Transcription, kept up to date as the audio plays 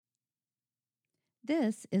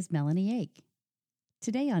This is Melanie Ake.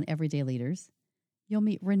 Today on Everyday Leaders, you'll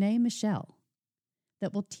meet Renee Michelle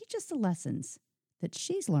that will teach us the lessons that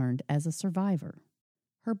she's learned as a survivor.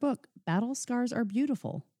 Her book, Battle Scars Are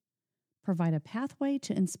Beautiful, provide a pathway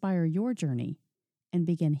to inspire your journey and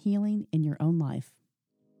begin healing in your own life.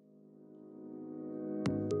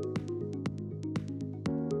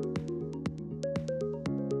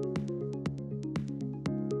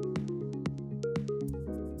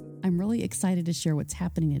 I'm really excited to share what's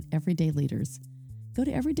happening at Everyday Leaders. Go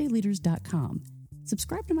to everydayleaders.com.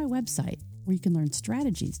 Subscribe to my website where you can learn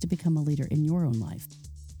strategies to become a leader in your own life.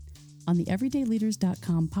 On the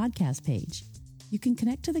everydayleaders.com podcast page, you can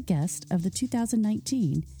connect to the guest of the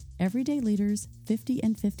 2019 Everyday Leaders 50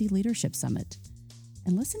 and 50 Leadership Summit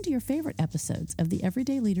and listen to your favorite episodes of the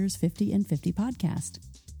Everyday Leaders 50 and 50 podcast.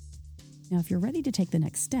 Now, if you're ready to take the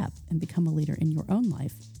next step and become a leader in your own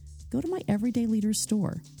life, go to my Everyday Leaders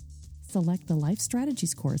store. Select the Life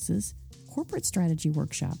Strategies courses, corporate strategy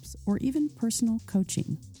workshops, or even personal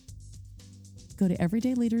coaching. Go to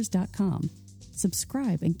everydayleaders.com,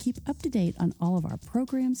 subscribe, and keep up to date on all of our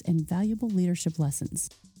programs and valuable leadership lessons.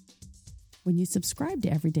 When you subscribe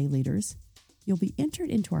to Everyday Leaders, you'll be entered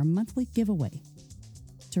into our monthly giveaway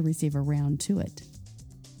to receive a round to it.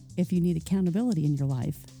 If you need accountability in your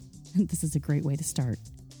life, this is a great way to start.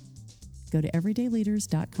 Go to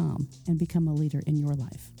everydayleaders.com and become a leader in your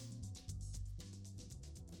life.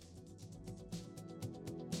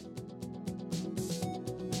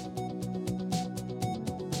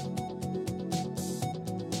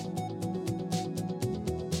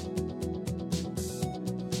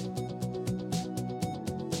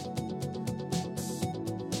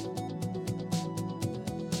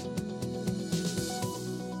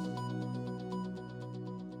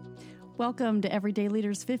 Welcome to Everyday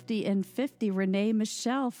Leaders 50 and 50, Renee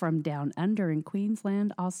Michelle from Down Under in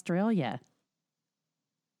Queensland, Australia.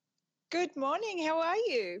 Good morning. How are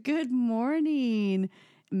you? Good morning,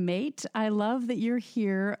 mate. I love that you're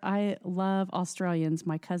here. I love Australians.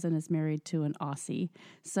 My cousin is married to an Aussie,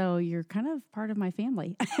 so you're kind of part of my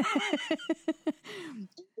family.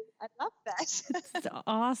 I love that. It's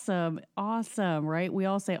awesome, right? We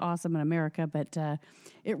all say awesome in America, but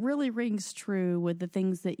it really rings true with the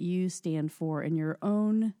things that you stand for in your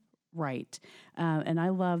own right. And I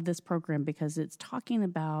love this program because it's talking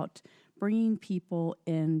about bringing people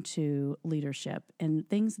into leadership and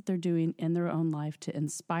things that they're doing in their own life to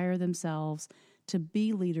inspire themselves, to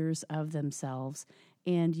be leaders of themselves.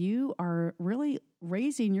 And you are really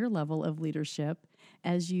raising your level of leadership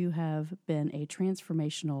as you have been a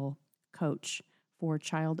transformational coach for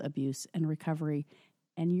child abuse and recovery.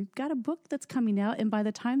 And you've got a book that's coming out. And by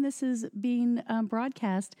the time this is being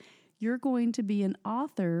broadcast, you're going to be an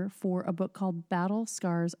author for a book called Battle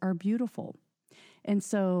Scars Are Beautiful. And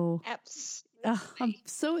so I'm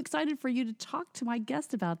so excited for you to talk to my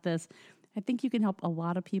guest about this. I think you can help a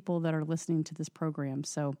lot of people that are listening to this program.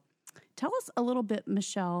 So tell us a little bit,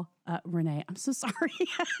 Renee. I'm so sorry.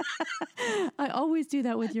 I always do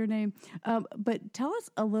that with your name. But tell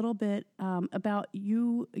us a little bit about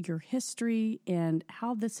you, your history, and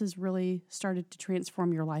how this has really started to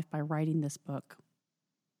transform your life by writing this book.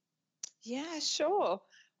 Yeah, sure.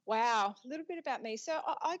 Wow. A little bit about me. So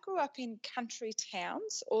I grew up in country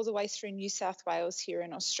towns all the way through New South Wales here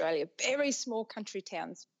in Australia, very small country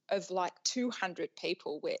towns of like 200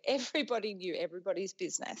 people where everybody knew everybody's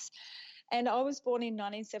business. And I was born in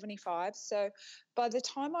 1975. So by the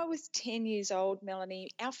time I was 10 years old, Melanie,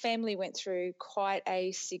 our family went through quite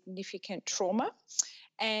a significant trauma.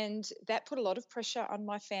 And that put a lot of pressure on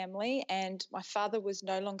my family, and my father was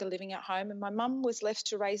no longer living at home, and my mum was left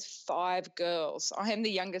to raise 5 girls. I am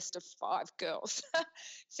the youngest of 5 girls.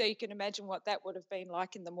 So you can imagine what that would have been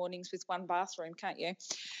like in the mornings with one bathroom, can't you?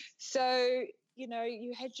 So,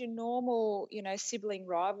 you had your normal, sibling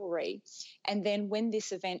rivalry. And then when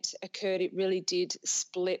this event occurred, it really did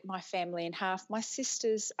split my family in half. My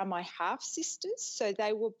sisters are my half-sisters, so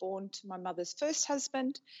they were born to my mother's first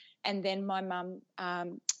husband, and then my mum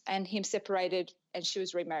and him separated, and she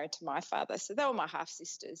was remarried to my father. So they were my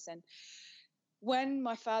half-sisters. And when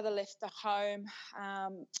my father left the home,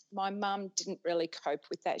 my mum didn't really cope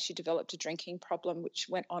with that. She developed a drinking problem, which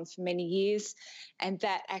went on for many years, and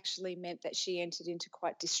that actually meant that she entered into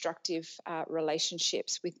quite destructive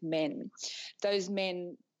relationships with men. Those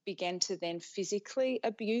men began to then physically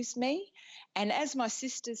abuse me. And as my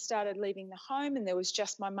sisters started leaving the home and there was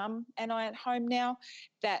just my mum and I at home now,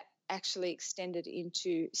 that actually extended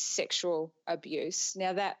into sexual abuse.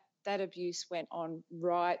 Now that abuse went on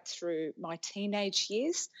right through my teenage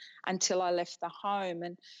years until I left the home.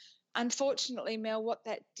 And unfortunately, Mel, what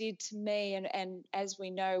that did to me, and as we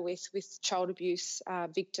know with child abuse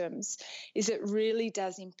victims, is it really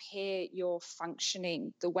does impair your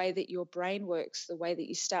functioning, the way that your brain works, the way that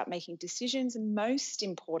you start making decisions, and most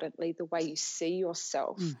importantly, the way you see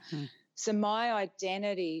yourself. Mm-hmm. So my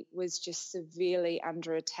identity was just severely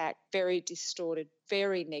under attack, very distorted,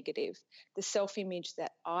 very negative. The self-image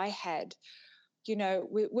that I had,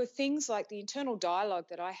 were things like the internal dialogue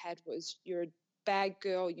that I had was, you're a bad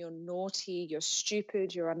girl, you're naughty, you're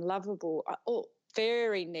stupid, you're unlovable, all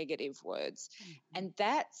very negative words. Mm-hmm. And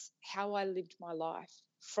that's how I lived my life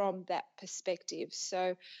from that perspective.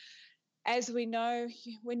 So as we know,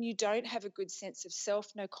 when you don't have a good sense of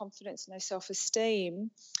self, no confidence, no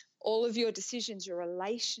self-esteem, all of your decisions, your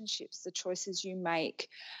relationships, the choices you make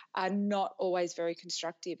are not always very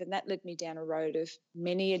constructive. And that led me down a road of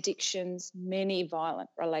many addictions, many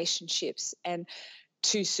violent relationships, and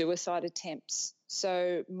 2 suicide attempts.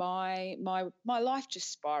 So my life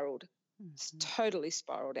just spiraled. Mm-hmm. It's totally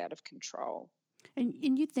spiraled out of control. And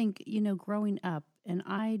you think, growing up, and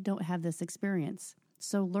I don't have this experience,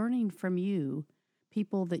 so learning from you,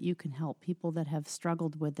 people that you can help, people that have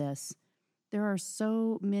struggled with this, there are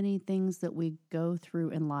so many things that we go through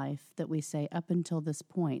in life that we say up until this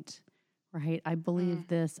point, right? I believe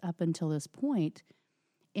this up until this point,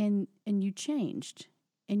 and you changed,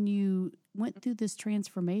 and you went through this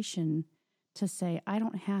transformation to say, I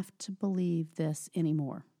don't have to believe this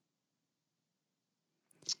anymore.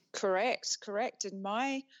 Correct. And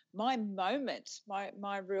my moment,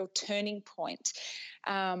 my real turning point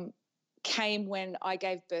came when I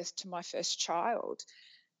gave birth to my first child.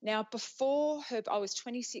 Now, before her, I was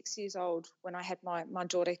 26 years old when I had my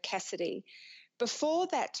daughter, Cassidy. Before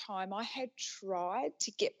that time, I had tried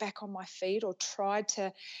to get back on my feet, or tried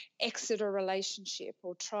to exit a relationship,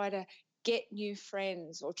 or try to get new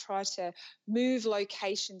friends, or try to move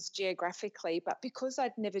locations geographically. But because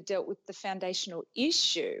I'd never dealt with the foundational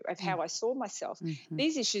issue of how I saw myself,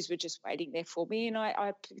 these issues were just waiting there for me, and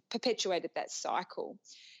I perpetuated that cycle.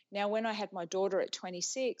 Now, when I had my daughter at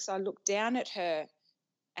 26, I looked down at her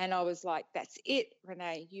and I was like, that's it,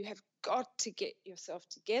 Renee, you have got to get yourself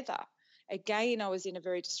together. Again, I was in a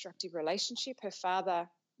very destructive relationship. Her father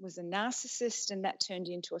was a narcissist, and that turned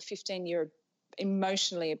into a 15-year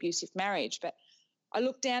emotionally abusive marriage. But I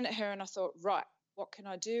looked down at her and I thought, right, what can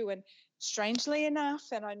I do? And strangely enough,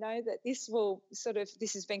 and I know that this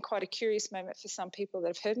has been quite a curious moment for some people that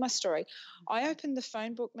have heard my story, I opened the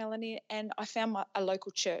phone book, Melanie, and I found a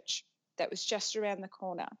local church that was just around the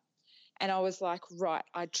corner. And I was like, right,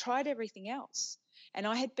 I tried everything else. And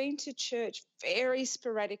I had been to church very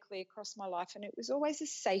sporadically across my life, and it was always a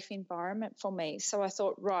safe environment for me. So I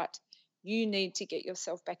thought, right, you need to get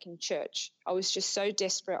yourself back in church. I was just so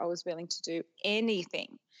desperate, I was willing to do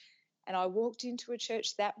anything. And I walked into a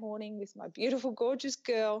church that morning with my beautiful, gorgeous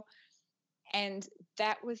girl, and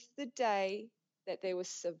that was the day that there were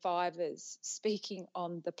survivors speaking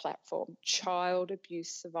on the platform, child abuse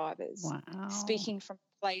survivors. Wow. Speaking from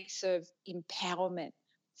a place of empowerment,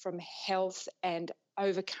 from health and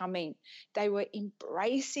overcoming. They were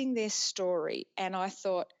embracing their story, and I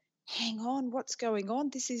thought, hang on, what's going on?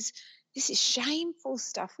 This is shameful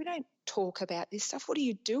stuff. We don't talk about this stuff. What are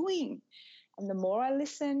you doing? And the more I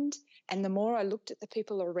listened, and the more I looked at the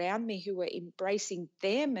people around me who were embracing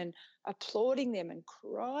them and applauding them and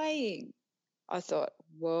crying, I thought,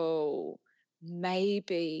 whoa,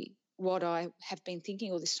 maybe what I have been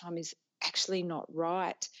thinking all this time is actually not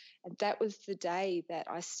right. And that was the day that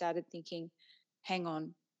I started thinking, hang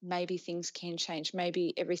on, maybe things can change.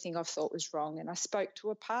 Maybe everything I've thought was wrong. And I spoke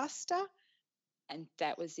to a pastor, and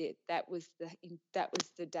that was it. That was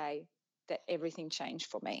the day that everything changed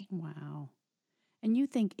for me. Wow. And you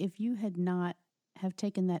think if you had not have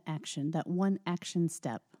taken that action, that one action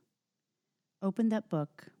step, opened that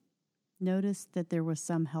book, noticed that there was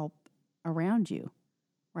some help around you,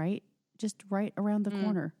 right? Just right around the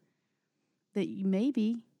corner, that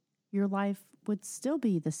maybe your life would still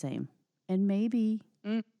be the same. And maybe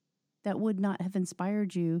that would not have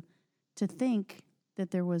inspired you to think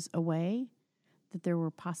that there was a way, that there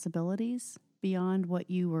were possibilities beyond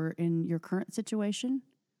what you were in your current situation.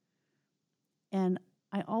 And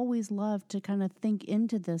I always love to kind of think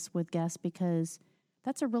into this with guests, because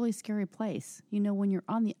that's a really scary place. You know, when you're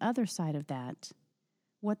on the other side of that,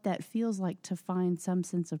 what that feels like to find some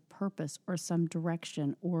sense of purpose or some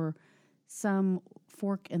direction or some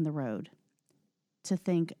fork in the road, to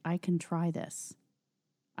think, I can try this.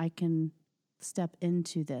 I can step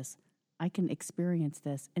into this. I can experience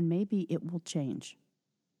this, and maybe it will change.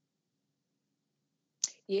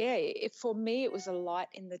 Yeah, for me, it was a light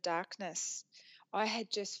in the darkness. I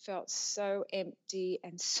had just felt so empty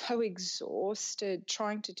and so exhausted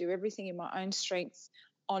trying to do everything in my own strength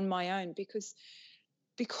on my own because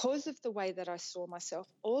of the way that I saw myself.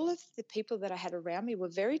 All of the people that I had around me were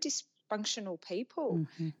very dysfunctional people.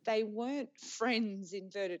 Mm-hmm. They weren't friends,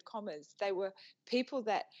 inverted commas. They were people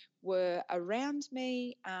that were around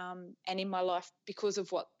me and in my life because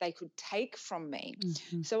of what they could take from me.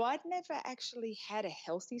 Mm-hmm. So I'd never actually had a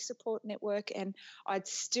healthy support network, and I'd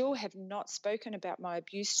still have not spoken about my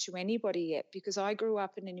abuse to anybody yet, because I grew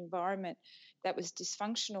up in an environment that was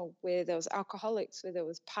dysfunctional, where there was alcoholics, where there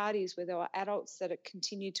was parties, where there were adults that had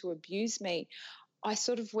continued to abuse me. I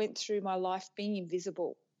sort of went through my life being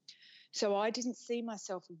invisible. So I didn't see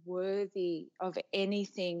myself worthy of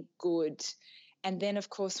anything good. And then, of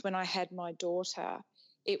course, when I had my daughter,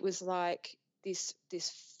 it was like this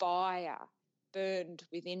fire burned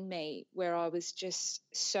within me, where I was just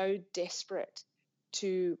so desperate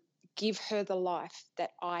to give her the life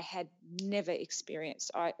that I had never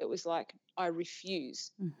experienced. It was like, I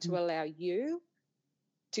refuse to allow you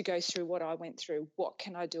to go through what I went through. What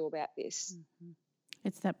can I do about this? Mm-hmm.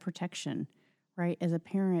 It's that protection, right? As a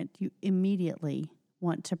parent, you immediately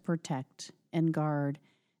want to protect and guard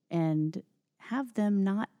and have them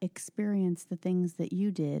not experience the things that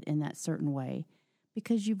you did in that certain way,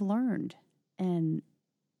 because you've learned. And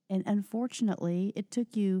unfortunately, it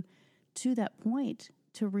took you to that point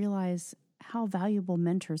to realize how valuable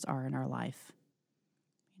mentors are in our life.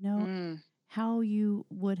 You know, how you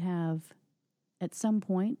would have at some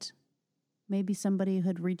point, maybe somebody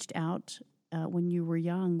had reached out when you were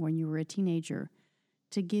young, when you were a teenager,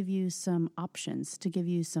 to give you some options, to give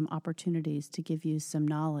you some opportunities, to give you some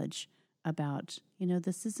knowledge about, you know,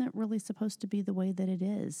 this isn't really supposed to be the way that it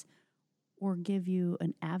is, or give you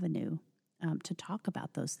an avenue to talk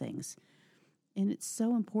about those things. And it's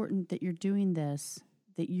so important that you're doing this,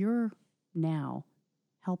 that you're now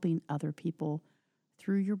helping other people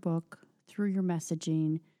through your book, through your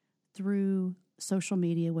messaging, through social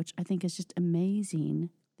media, which I think is just amazing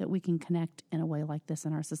that we can connect in a way like this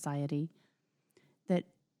in our society, that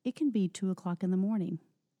it can be 2:00 in the morning,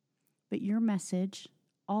 but your message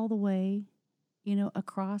all the way, you know,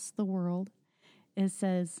 across the world, it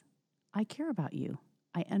says, I care about you.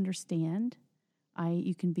 I understand.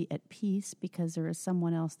 You can be at peace because there is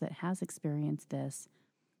someone else that has experienced this,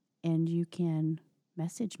 and you can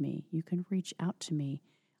message me. You can reach out to me.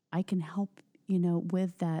 I can help, you know,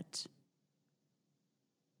 with that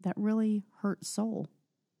really hurt soul.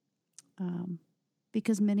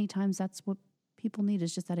 Because many times that's what people need,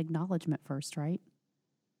 is just that acknowledgement first, right?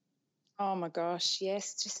 Oh my gosh,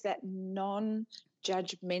 yes, just that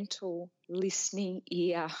non-judgmental listening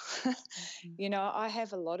ear. You know, I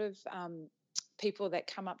have a lot of people that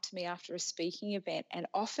come up to me after a speaking event, and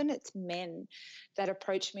often it's men that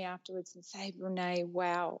approach me afterwards and say, Renee,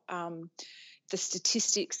 wow, the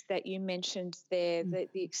statistics that you mentioned there,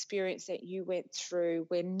 the experience that you went through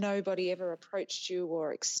where nobody ever approached you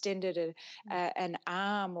or extended an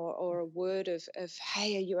arm or a word of,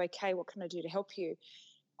 hey, are you okay? What can I do to help you?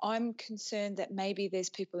 I'm concerned that maybe there's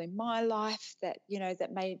people in my life that, you know,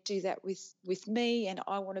 that may do that with me, and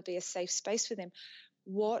I want to be a safe space for them.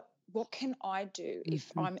 What can I do if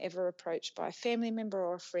I'm ever approached by a family member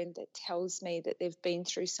or a friend that tells me that they've been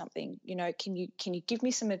through something? You know, can you give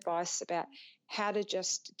me some advice about how to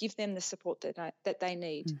just give them the support that they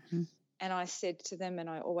need? And I said to them, and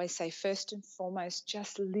I always say, first and foremost,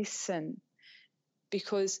 just listen,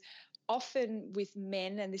 because often with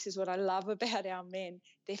men, and this is what I love about our men,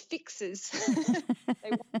 they're fixers.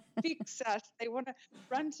 They want to fix us. They want to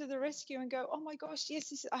run to the rescue and go, oh my gosh,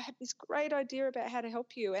 yes, I have this great idea about how to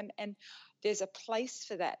help you. And there's a place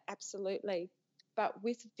for that, absolutely. But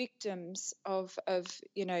with victims of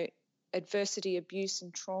you know, adversity, abuse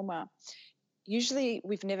and trauma, usually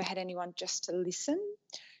we've never had anyone just to listen.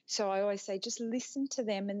 So I always say, just listen to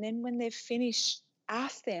them. And then when they've finished,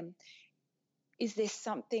 ask them, is there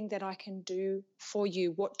something that I can do for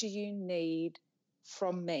you? What do you need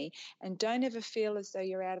from me? And don't ever feel as though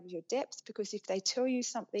you're out of your depth, because if they tell you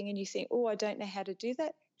something and you think, oh, I don't know how to do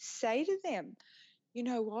that, say to them, you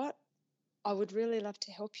know what? I would really love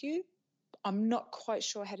to help you. I'm not quite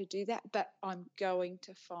sure how to do that, but I'm going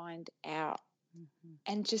to find out.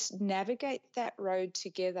 And just navigate that road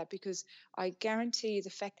together, because I guarantee you the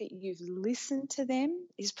fact that you've listened to them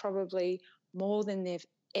is probably more than they've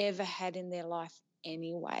ever had in their life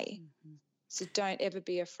anyway. So don't ever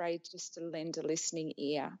be afraid just to lend a listening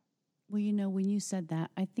ear. Well, you know, when you said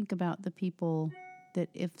that, I think about the people that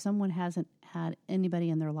if someone hasn't had anybody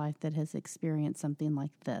in their life that has experienced something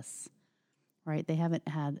like this, right? They haven't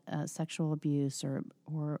had sexual abuse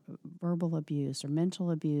or verbal abuse or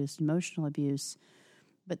mental abuse, emotional abuse,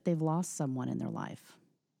 but they've lost someone in their life.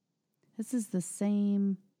 This is the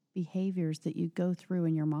same behaviors that you go through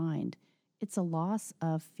in your mind. It's a loss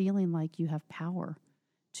of feeling like you have power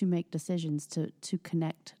to make decisions, to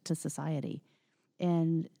connect to society.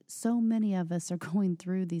 And so many of us are going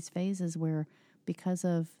through these phases where, because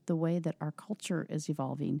of the way that our culture is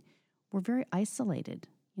evolving, we're very isolated.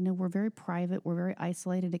 We're very private. We're very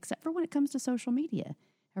isolated, except for when it comes to social media.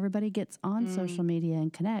 Everybody gets on social media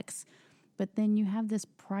and connects. But then you have this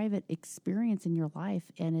private experience in your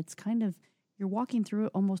life, and it's kind of, you're walking through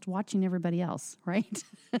it almost watching everybody else, right?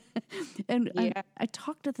 And Yeah. I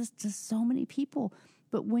talk to so many people.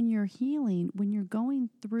 But when you're healing, when you're going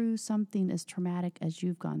through something as traumatic as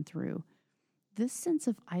you've gone through, this sense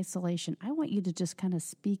of isolation, I want you to just kind of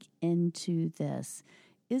speak into this.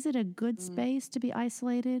 Is it a good space to be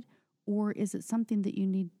isolated, or is it something that you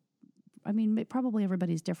need? I mean, probably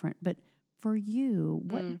everybody's different, but for you,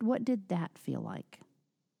 what did that feel like?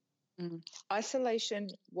 Isolation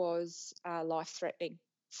was life-threatening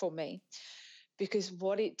for me, because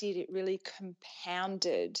what it did, it really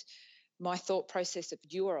compounded my thought process of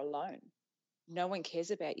you are alone. No one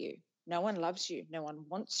cares about you. No one loves you. No one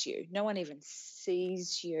wants you. No one even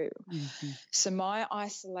sees you. Mm-hmm. So my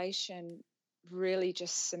isolation really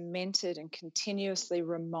just cemented and continuously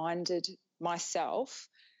reminded myself,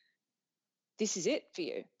 this is it for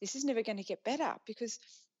you. This is never going to get better, because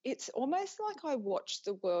it's almost like I watched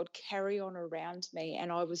the world carry on around me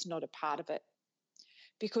and I was not a part of it.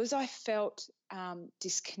 Because I felt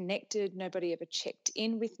disconnected, nobody ever checked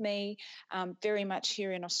in with me. Very much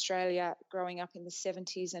here in Australia, growing up in the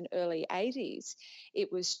 70s and early 80s,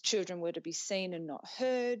 it was children were to be seen and not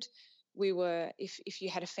heard. We were, if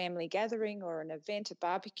you had a family gathering or an event, a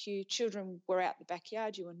barbecue, children were out the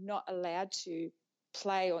backyard. You were not allowed to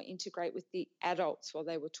play or integrate with the adults while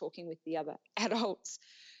they were talking with the other adults.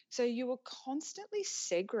 So you were constantly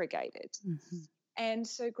segregated. Mm-hmm. And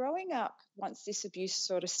so growing up, once this abuse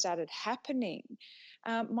sort of started happening,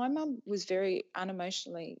 my mum was very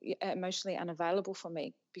emotionally unavailable for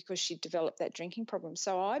me, because she developed that drinking problem.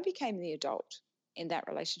 So I became the adult in that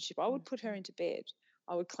relationship. I would put her into bed.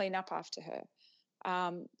 I would clean up after her.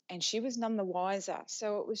 And she was none the wiser.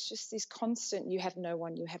 So it was just this constant, you have no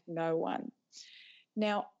one, you have no one.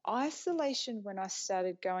 Now, isolation, when I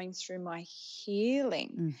started going through my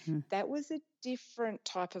healing, that was a different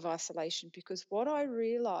type of isolation, because what I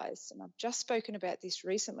realized, and I've just spoken about this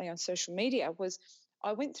recently on social media, was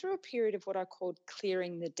I went through a period of what I called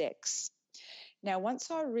clearing the decks. Now, once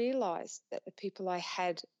I realized that the people I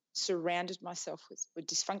had surrounded myself with were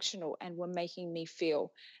dysfunctional and were making me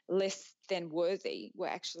feel less than worthy, were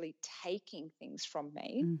actually taking things from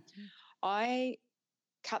me, I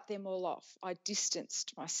cut them all off. I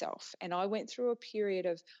distanced myself, and I went through a period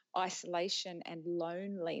of isolation and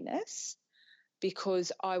loneliness,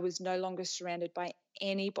 because I was no longer surrounded by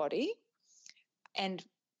anybody. And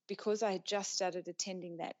because I had just started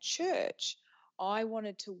attending that church, I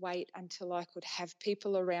wanted to wait until I could have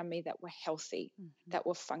people around me that were healthy, that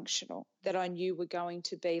were functional, that I knew were going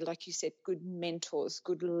to be, like you said, good mentors,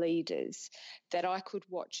 good leaders that I could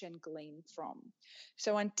watch and glean from.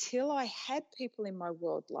 So until I had people in my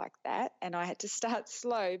world like that, and I had to start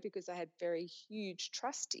slow because I had very huge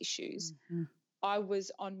trust issues, I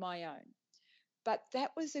was on my own. But that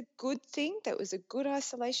was a good thing. That was a good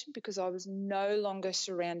isolation, because I was no longer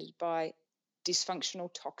surrounded by dysfunctional,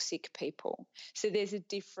 toxic people. So there's a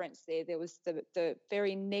difference there. There was the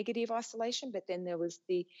very negative isolation, but then there was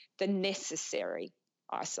the necessary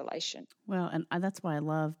isolation. Well, and that's why I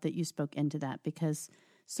love that you spoke into that, because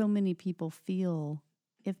so many people feel,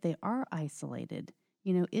 if they are isolated,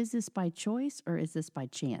 is this by choice or is this by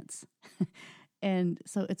chance? And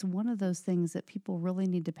so it's one of those things that people really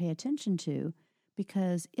need to pay attention to,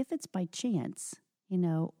 because if it's by chance,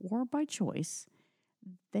 or by choice,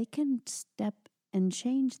 they can step and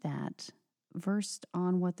change that versed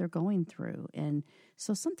on what they're going through. And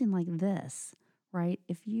so something like this, right?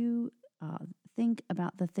 If you think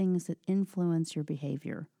about the things that influence your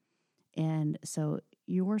behavior, and so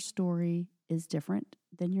your story is different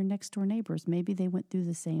than your next door neighbor's. Maybe they went through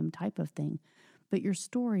the same type of thing, but your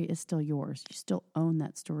story is still yours. You still own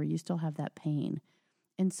that story. You still have that pain.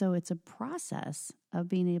 And so it's a process of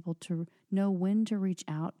being able to know when to reach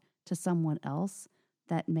out to someone else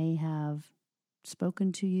that may have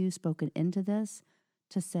spoken to you, spoken into this,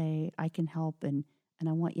 to say, I can help and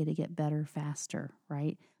I want you to get better faster,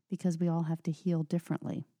 right? Because we all have to heal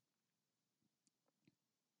differently.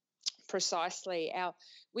 precisely.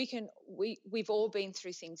 We've all been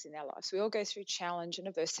through things in our lives. We all go through challenge and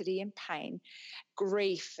adversity and pain,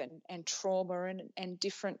 grief and trauma and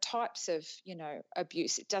different types of,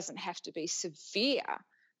 abuse. It doesn't have to be severe,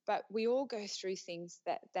 but we all go through things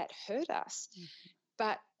that hurt us. Mm-hmm.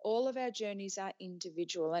 But all of our journeys are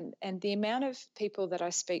individual, and the amount of people that I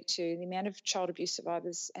speak to, the amount of child abuse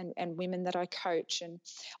survivors and women that I coach, and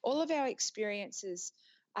all of our experiences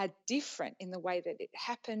are different in the way that it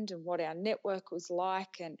happened and what our network was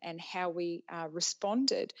like and how we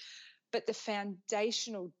responded. But the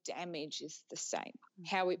foundational damage is the same,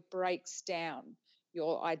 how it breaks down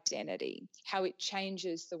your identity, how it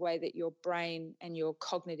changes the way that your brain and your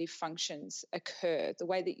cognitive functions occur, the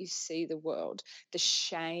way that you see the world, the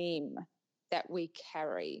shame that we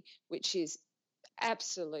carry, which is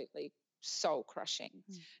absolutely soul-crushing.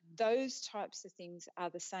 Mm-hmm. Those types of things are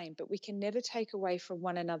the same, but we can never take away from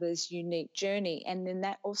one another's unique journey. And then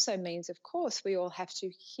that also means, of course, we all have to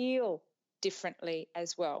heal differently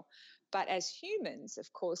as well. But as humans,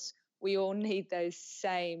 of course, we all need those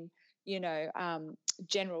same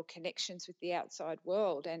general connections with the outside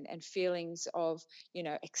world and feelings of,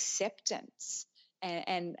 acceptance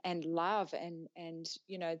and love and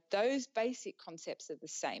those basic concepts are the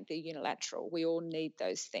same. They're unilateral. We all need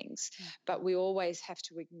those things, but we always have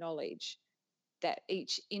to acknowledge that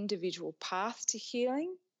each individual path to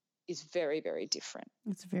healing is very, very different.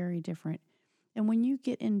 It's very different. And when you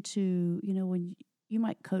get into, when you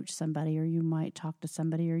might coach somebody or you might talk to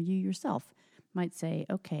somebody or you yourself might say,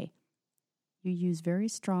 okay, you use very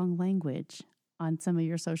strong language on some of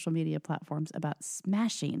your social media platforms about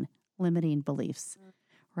smashing limiting beliefs,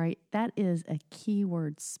 right? That is a key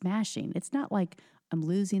word, smashing. It's not like I'm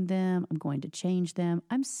losing them, I'm going to change them.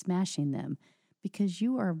 I'm smashing them because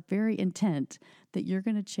you are very intent that you're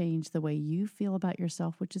going to change the way you feel about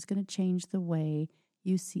yourself, which is going to change the way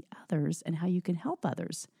you see others and how you can help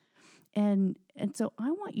others. And so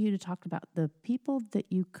I want you to talk about the people that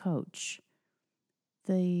you coach,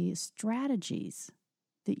 the strategies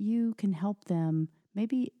that you can help them,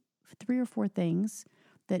 maybe 3 or 4 things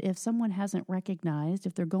that if someone hasn't recognized,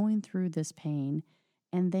 if they're going through this pain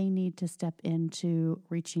and they need to step into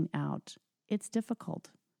reaching out, it's difficult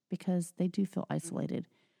because they do feel isolated.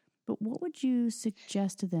 But what would you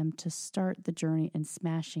suggest to them to start the journey in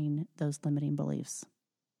smashing those limiting beliefs?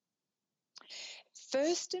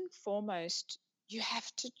 First and foremost, you have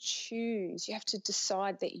to choose, you have to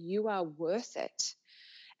decide that you are worth it.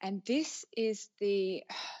 And this is the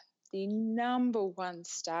number one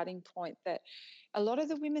starting point that a lot of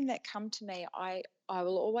the women that come to me, I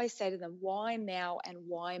will always say to them, why now and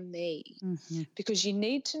why me? Mm-hmm. Because you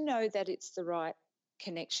need to know that it's the right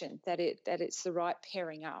connection, that it's the right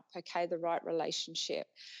pairing up, okay, the right relationship.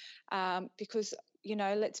 Because,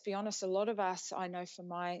 let's be honest, a lot of us, I know from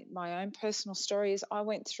my own personal story is I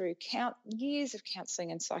went through years of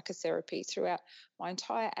counselling and psychotherapy throughout my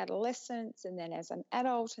entire adolescence and then as an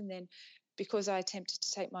adult, and then because I attempted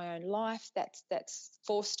to take my own life, that's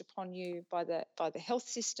forced upon you by the health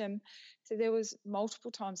system. So there was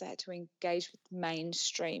multiple times I had to engage with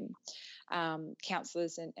mainstream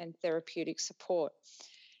counsellors and therapeutic support.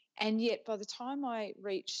 And yet by the time I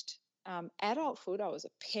reached adulthood, I was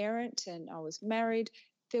a parent and I was married,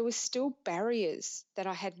 there were still barriers that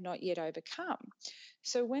I had not yet overcome.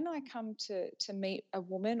 So when I come to meet a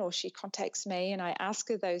woman or she contacts me and I ask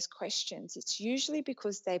her those questions, it's usually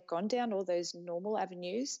because they've gone down all those normal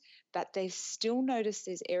avenues, but they've still noticed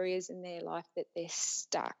there's areas in their life that they're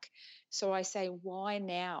stuck. So I say, why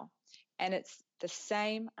now? And it's the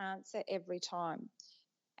same answer every time.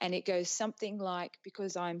 And it goes something like,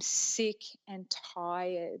 because I'm sick and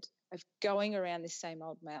tired of going around this same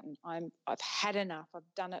old mountain. I've had enough. I've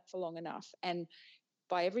done it for long enough. And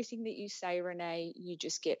by everything that you say, Renee, you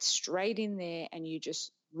just get straight in there and you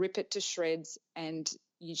just rip it to shreds and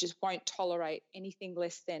you just won't tolerate anything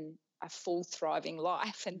less than a full, thriving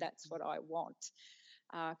life. And that's what I want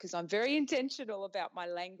because I'm very intentional about my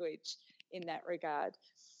language in that regard.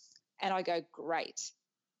 And I go, great.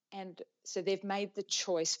 And so they've made the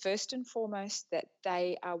choice, first and foremost, that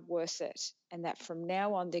they are worth it and that from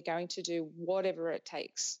now on they're going to do whatever it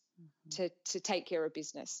takes to take care of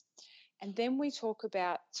business. And then we talk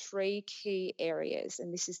about 3 key areas,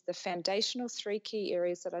 and this is the foundational 3 key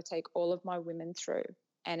areas that I take all of my women through,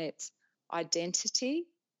 and it's identity,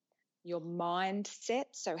 your mindset,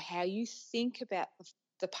 so how you think about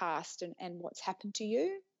the past and what's happened to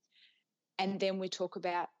you, and then we talk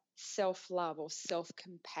about self-love or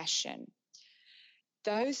self-compassion.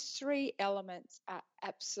 Those 3 elements are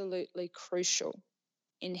absolutely crucial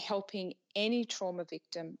in helping any trauma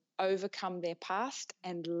victim overcome their past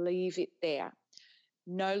and leave it there.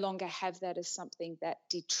 no longer have that as something that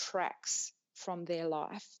detracts from their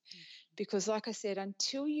life. Because like I said,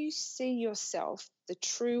 until you see yourself the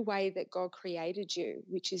true way that God created you,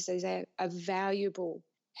 which is as a valuable,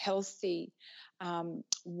 healthy,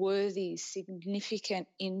 worthy, significant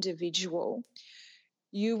individual,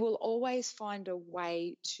 you will always find a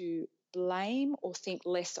way to blame or think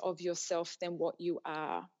less of yourself than what you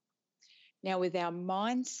are. Now, with our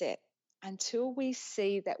mindset, until we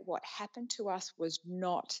see that what happened to us was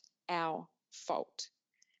not our fault,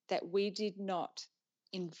 that we did not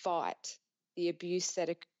invite the abuse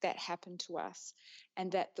that happened to us,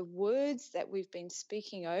 and that the words that we've been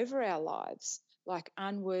speaking over our lives, like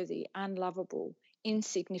unworthy, unlovable,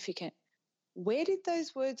 insignificant, where did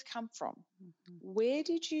those words come from? Mm-hmm. Where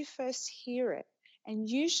did you first hear it? And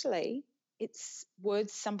usually it's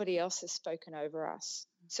words somebody else has spoken over us.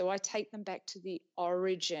 So I take them back to the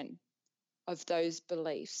origin of those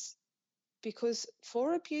beliefs. Because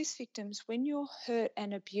for abuse victims, when you're hurt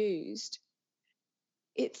and abused,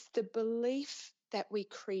 it's the belief that we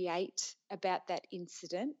create about that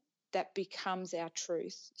incident that becomes our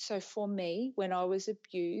truth. So for me, when I was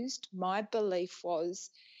abused, my belief was,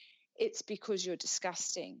 it's because you're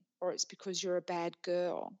disgusting, or it's because you're a bad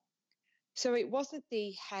girl. So it wasn't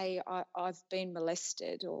the, hey, I've been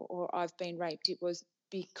molested or I've been raped. It was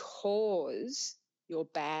because you're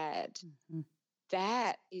bad. Mm-hmm.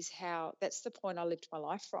 That's the point I lived my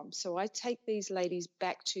life from. So I take these ladies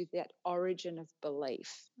back to that origin of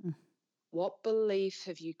belief. Mm. What belief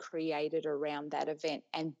have you created around that event?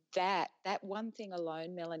 And that one thing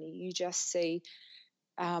alone, Melanie, you just see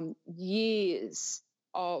years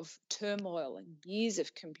of turmoil and years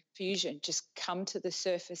of confusion just come to the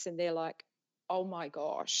surface, and they're like, oh my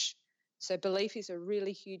gosh. So belief is a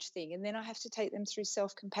really huge thing. And then I have to take them through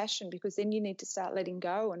self-compassion, because then you need to start letting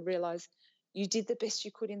go and realize you did the best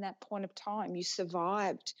you could in that point of time. You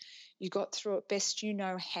survived. You got through it best you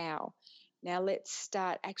know how. Now let's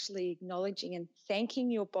start actually acknowledging and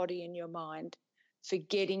thanking your body and your mind for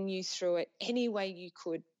getting you through it any way you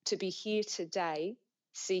could to be here today,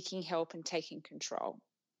 seeking help and taking control.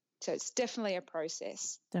 So it's definitely a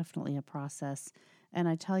process. Definitely a process. And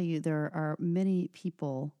I tell you, there are many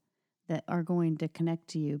people that are going to connect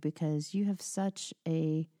to you because you have such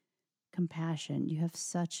a compassion. You have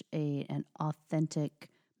such an authentic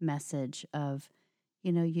message of,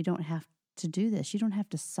 you don't have to do this. You don't have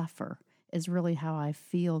to suffer, is really how I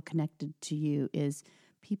feel connected to you, is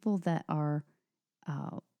people that are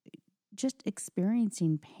just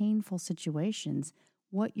experiencing painful situations.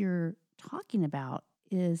 What you're talking about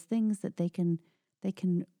is things that they can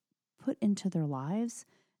put into their lives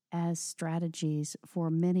as strategies for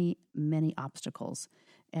many, many obstacles.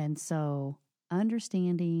 And so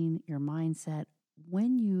understanding your mindset,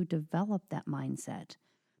 when you develop that mindset,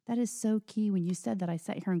 that is so key. When you said that, I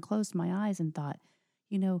sat here and closed my eyes and thought,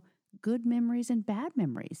 good memories and bad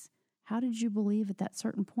memories. How did you believe at that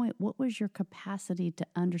certain point? What was your capacity to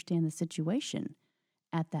understand the situation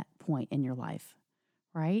at that point in your life,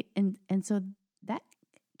 right? And so that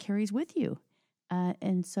carries with you.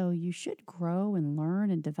 And so you should grow and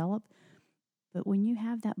learn and develop. But when you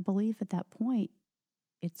have that belief at that point,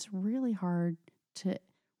 it's really hard to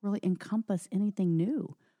really encompass anything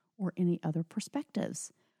new or any other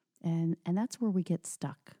perspectives. And that's where we get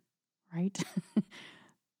stuck, right?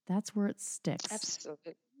 That's where it sticks.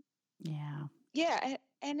 Absolutely. Yeah. Yeah.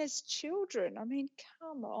 And as children, I mean,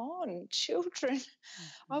 come on, children.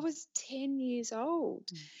 Mm-hmm. I was 10 years old,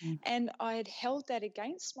 mm-hmm. and I had held that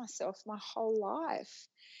against myself my whole life.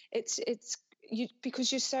 It's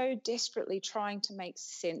because you're so desperately trying to make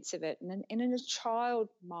sense of it. And in a child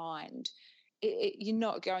mind, you're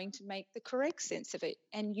not going to make the correct sense of it,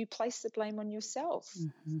 and you place the blame on yourself.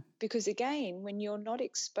 Mm-hmm. Because again, when you're not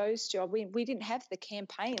exposed to, we didn't have the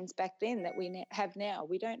campaigns back then that we have now.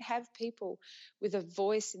 We don't have people with a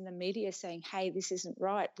voice in the media saying, hey, this isn't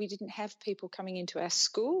right. We didn't have people coming into our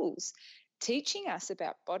schools teaching us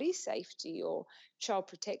about body safety or child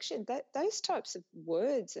protection. Those types of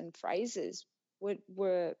words and phrases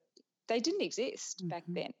they didn't exist mm-hmm. back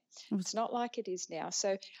then. It's not like it is now.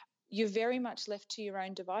 So you're very much left to your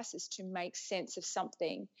own devices to make sense of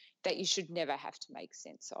something that you should never have to make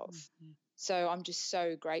sense of. Mm-hmm. So I'm just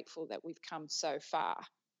so grateful that we've come so far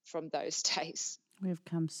from those days. We've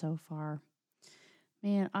come so far.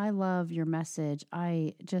 Man, I love your message.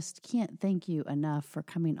 I just can't thank you enough for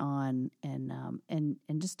coming on and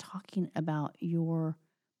just talking about your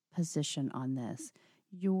position on this.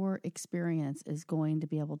 Your experience is going to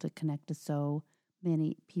be able to connect to so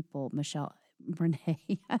many people, Michelle.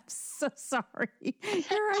 Renee, I'm so sorry. Here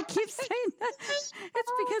I keep saying that. It's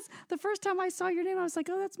because the first time I saw your name, I was like,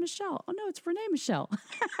 oh, that's Michelle. Oh, no, it's Renee Michelle.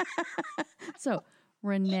 So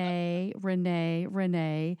Renee, Renee,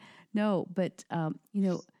 Renee. No, but,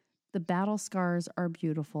 the battle scars are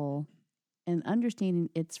beautiful, and understanding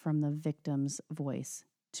it's from the victim's voice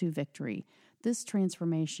to victory. This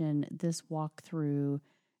transformation, this walk through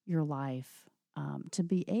your life, to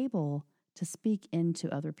be able to speak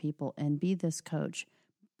into other people and be this coach,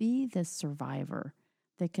 be this survivor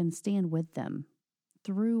that can stand with them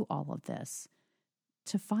through all of this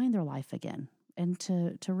to find their life again and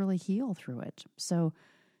to really heal through it. So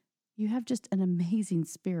you have just an amazing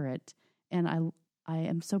spirit, and I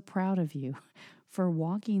am so proud of you for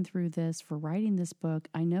walking through this, for writing this book.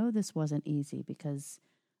 I know this wasn't easy because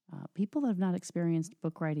people that have not experienced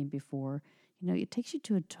book writing before, it takes you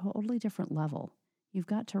to a totally different level. You've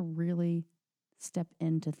got to really step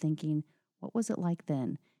into thinking, what was it like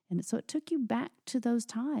then? And so it took you back to those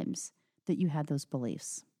times that you had those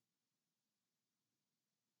beliefs.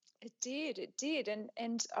 It did,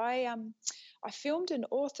 and I filmed an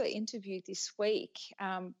author interview this week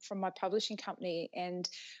from my publishing company, and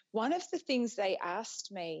one of the things they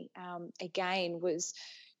asked me again was,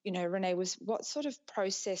 Renee, what sort of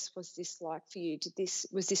process was this like for you?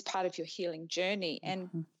 Was this part of your healing journey?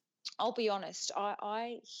 And I'll be honest,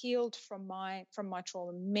 I healed from my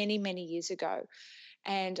trauma many, many years ago.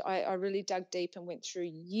 And I really dug deep and went through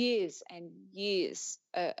years and years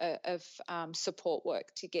of support work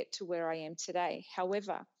to get to where I am today.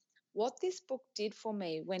 However, what this book did for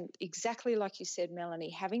me, when exactly like you said, Melanie,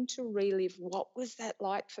 having to relive what was that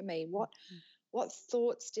like for me? What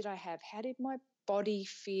thoughts did I have? How did my body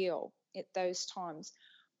feel at those times?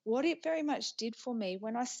 What it very much did for me,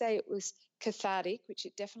 when I say it was cathartic, which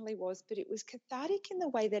it definitely was, but it was cathartic in the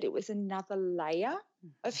way that it was another layer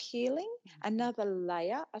of healing, another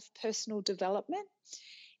layer of personal development.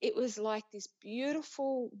 It was like this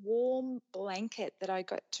beautiful, warm blanket that I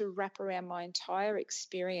got to wrap around my entire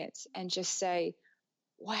experience and just say,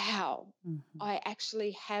 wow, I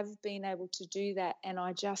actually have been able to do that. And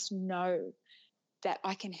I just know that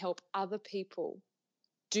I can help other people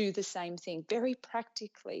do the same thing very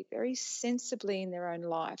practically, very sensibly in their own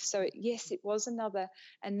life. So yes, it was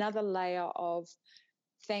another layer of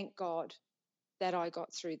thank God that I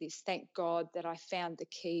got through this. Thank God that I found the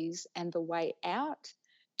keys and the way out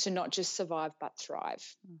to not just survive but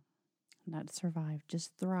thrive. Not survive,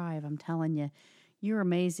 just thrive. I'm telling you, you're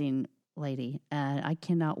amazing, lady. I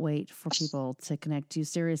cannot wait for people to connect to you.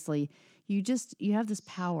 Seriously, you have this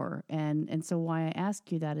power. And so why I ask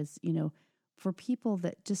you that is, for people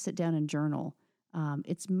that just sit down and journal,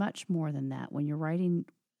 it's much more than that. When you're writing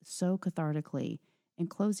so cathartically and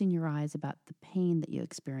closing your eyes about the pain that you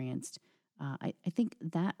experienced, I think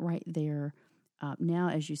that right there, now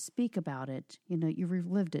as you speak about it, you've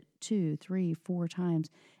relived it 2, 3, 4 times,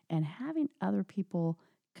 and having other people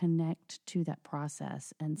connect to that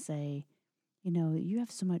process and say, you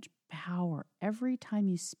have so much power every time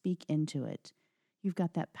you speak into it. You've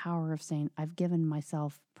got that power of saying, I've given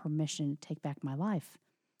myself permission to take back my life.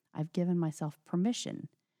 I've given myself permission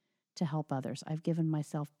to help others. I've given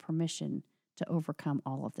myself permission to overcome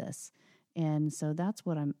all of this. And so that's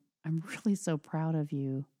what I'm really so proud of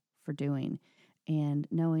you for doing. And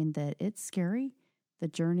knowing that it's scary, the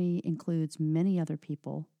journey includes many other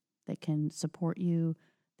people that can support you,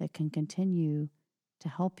 that can continue to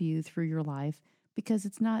help you through your life, because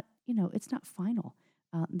it's not final.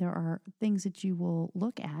 There are things that you will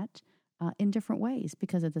look at in different ways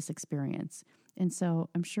because of this experience. And so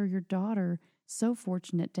I'm sure your daughter, so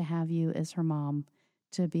fortunate to have you as her mom,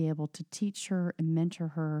 to be able to teach her and mentor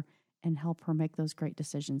her and help her make those great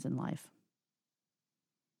decisions in life.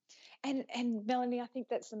 And Melanie, I think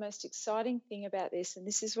that's the most exciting thing about this. And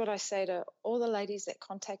this is what I say to all the ladies that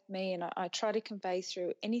contact me, and I try to convey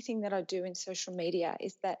through anything that I do in social media,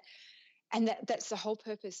 is that, and that's the whole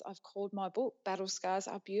purpose I've called my book, Battle Scars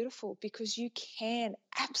Are Beautiful, because you can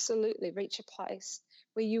absolutely reach a place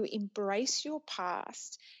where you embrace your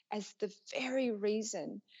past as the very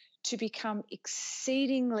reason to become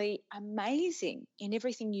exceedingly amazing in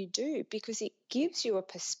everything you do, because it gives you a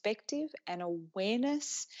perspective and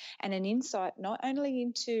awareness and an insight not only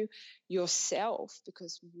into yourself,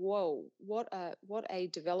 because whoa, what a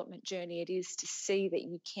development journey it is to see that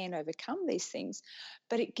you can overcome these things,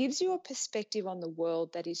 but it gives you a perspective on the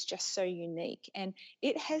world that is just so unique. And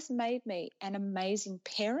it has made me an amazing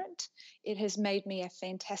parent. It has made me a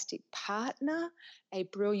fantastic partner, a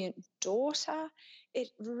brilliant daughter. It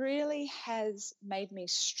really has made me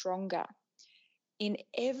stronger in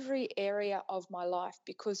every area of my life,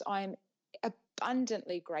 because I'm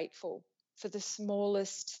abundantly grateful for the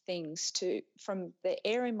smallest things, from the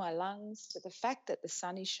air in my lungs to the fact that the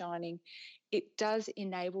sun is shining. It does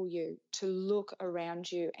enable you to look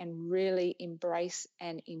around you and really embrace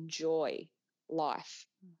and enjoy life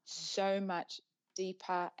so much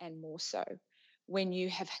deeper and more so when you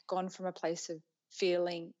have gone from a place of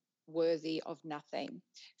feeling worthy of nothing,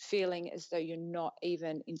 feeling as though you're not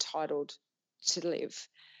even entitled to live.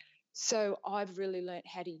 So I've really learned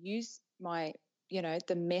how to use my,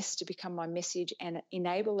 the mess to become my message and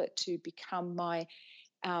enable it to become my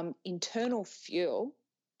internal fuel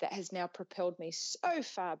that has now propelled me so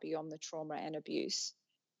far beyond the trauma and abuse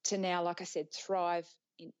to now, like I said, thrive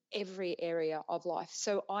in every area of life.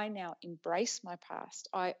 So I now embrace my past.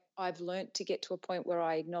 I've learned to get to a point where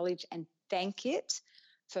I acknowledge and thank it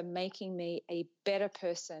for making me a better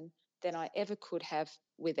person than I ever could have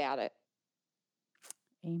without it.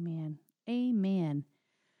 Amen. Amen.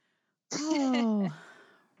 Oh,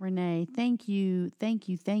 Renee, thank you. Thank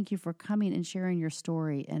you. Thank you for coming and sharing your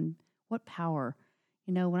story. And what power.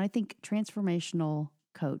 When I think transformational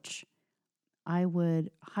coach, I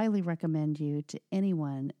would highly recommend you to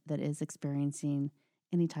anyone that is experiencing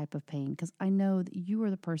any type of pain, because I know that you are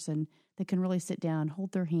the person that can really sit down,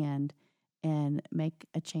 hold their hand, and make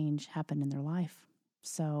a change happen in their life.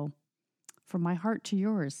 So from my heart to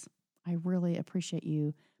yours, I really appreciate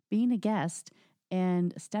you being a guest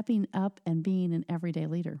and stepping up and being an everyday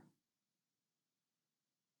leader.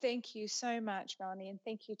 Thank you so much, Melanie, and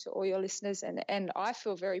thank you to all your listeners. And I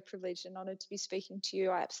feel very privileged and honored to be speaking to you.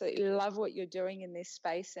 I absolutely love what you're doing in this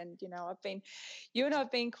space. And, you and I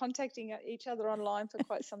have been contacting each other online for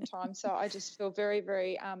quite some time. So I just feel very,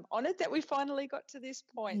 very honored that we finally got to this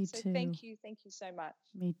point. Me so too. Thank you so much.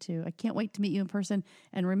 Me too. I can't wait to meet you in person.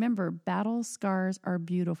 And remember, battle scars are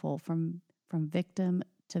beautiful from victim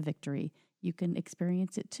to victory. You can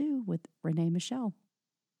experience it too with Renee Michelle.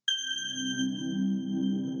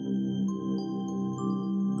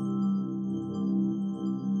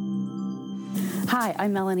 Hi,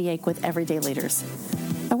 I'm Melanie Ake with Everyday Leaders.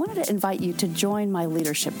 I wanted to invite you to join my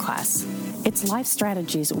leadership class. It's Life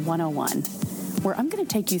Strategies 101, where I'm going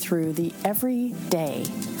to take you through the everyday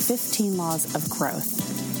 15 laws of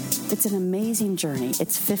growth. It's an amazing journey.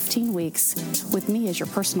 It's 15 weeks with me as your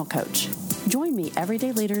personal coach. Join me,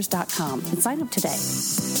 everydayleaders.com, and sign up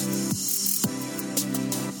today.